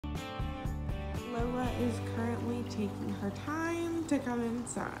Lola is currently taking her time to come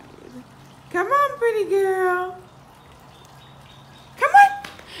inside. Come on, pretty girl. Come on.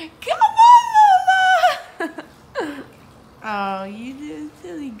 Come on, Lola. Oh, you little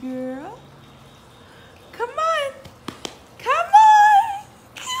silly girl. Come on. Come on.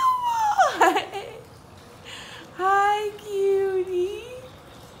 Come on. Hi, cutie.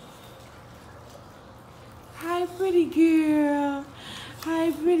 Hi, pretty girl.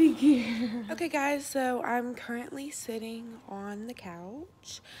 Hi, pretty girl. Okay, guys, so I'm currently sitting on the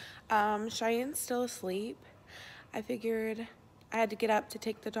couch. Cheyenne's still asleep. I figured I had to get up to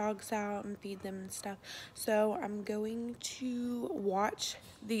take the dogs out and feed them and stuff. So I'm going to watch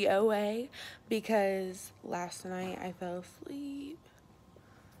the OA because last night I fell asleep.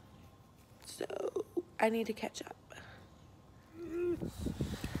 So I need to catch up. Come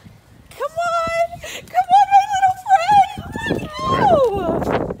on! Come on, my little friend! Come on,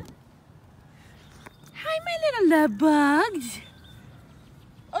 go! Hi, my little love bugs.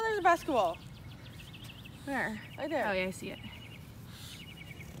 Oh, there's a basketball. Where? Right there. Oh, yeah, I see it.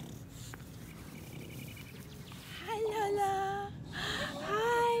 Hi, Lola.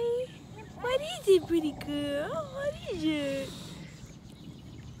 Hi. What is it, pretty girl? What is it?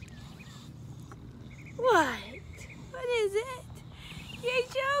 What? What is it? You're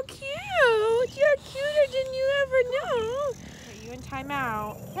so cute. You're cuter than you ever knew. Are you in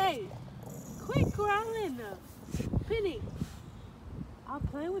timeout? Hey, quit growling. Penny, I'll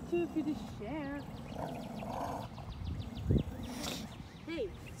play with you if you just share. Hey.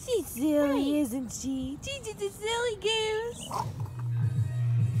 She's silly, isn't she? She's just a silly goose.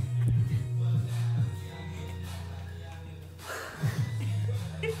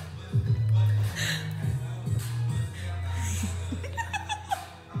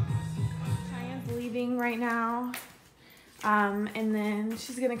 Cheyenne's leaving right now. And then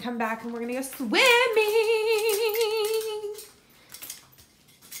she's gonna come back and we're gonna go swimming.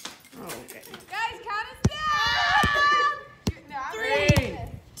 Okay. Guys, count us down! 3,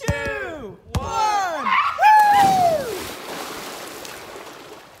 2, 1.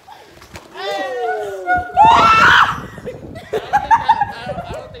 I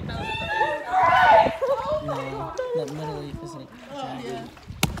don't think that was no, that literally is like jagged.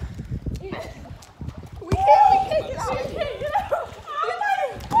 We can't get out. We can't get out.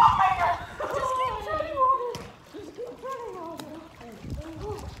 Oh my God. Just keep turning over. Just keep turning over.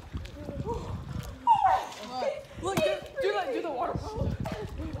 Look, do the waterfall.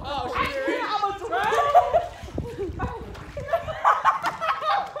 Oh, shit. I'm a drag.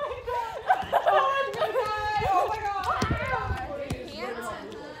 Oh my God.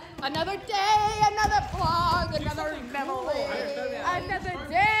 Another day, another vlog, another memory. Another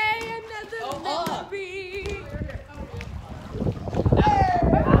day, another memory.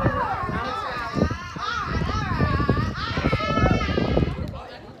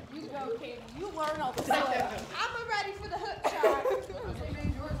 You go, Katie. You learn all the time. I'm ready for the hook shot.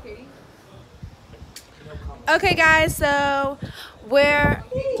 Yours, Katie. Okay, guys, so we're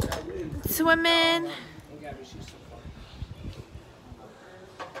swimming.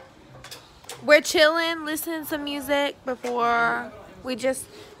 We're chilling, listening to some music before we just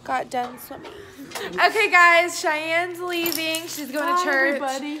got done swimming. Okay, guys, Cheyenne's leaving. She's going to church.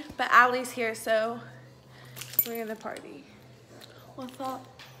 Everybody. But Allie's here, so we're gonna party. What's up?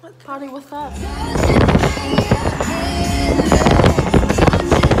 What party? What's up?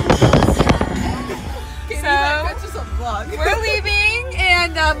 That's just a vlog. We're leaving,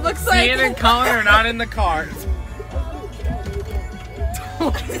 and looks See it in color or not in the cards.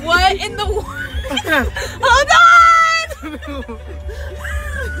 what in the world? Hold on!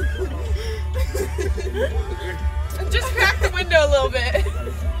 Just crack the window a little bit.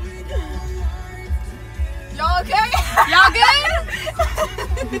 Y'all okay? Y'all good?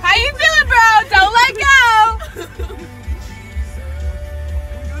 How you feeling, bro? Don't let go.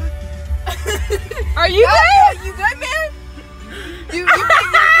 Are you good? You good, man? You good,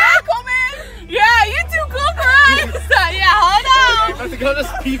 cool, man? Yeah, you too cool for us. Yeah, hold on. About to go to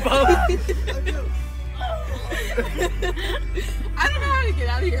speed bump. I don't know how to get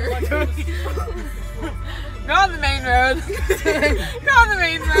out of here. Go on the main road. Go on the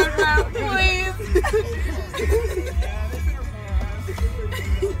main road, bro, please.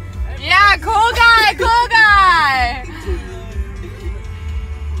 Yeah, cool guy, cool guy.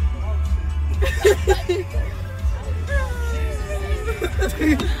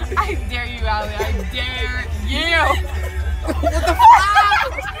 I dare you, Allie. I dare you. What the fuck?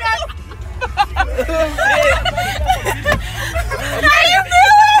 How you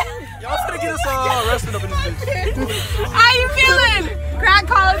feeling? Y'all gonna get us all arrested up in this bitch. How you feeling? Crack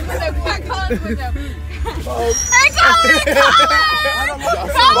calling for the crack calling How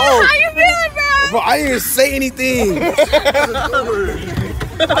you feeling, bro? Bro, I didn't even say anything.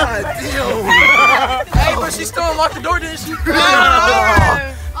 God damn. Hey, but she still unlocked the door, didn't she?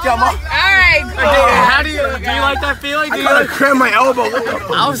 Alright. How do you like that feeling? I gotta cramp my elbow.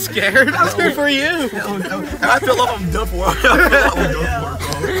 I was scared. I was scared for you. I feel like I'm done for. I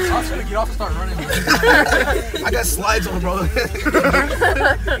was gonna get off and start running. I got slides on, bro.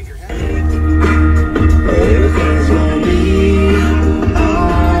 Everything's gonna be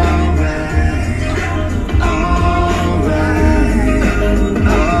alright. Alright.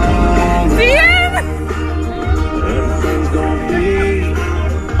 Everything's gonna be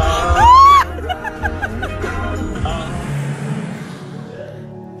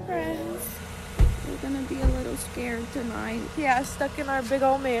Friends, we're gonna be a little scared tonight. Yeah, stuck in our big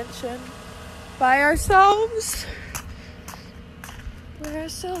old mansion by ourselves. We're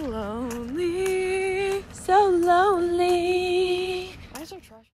so lonely, so lonely.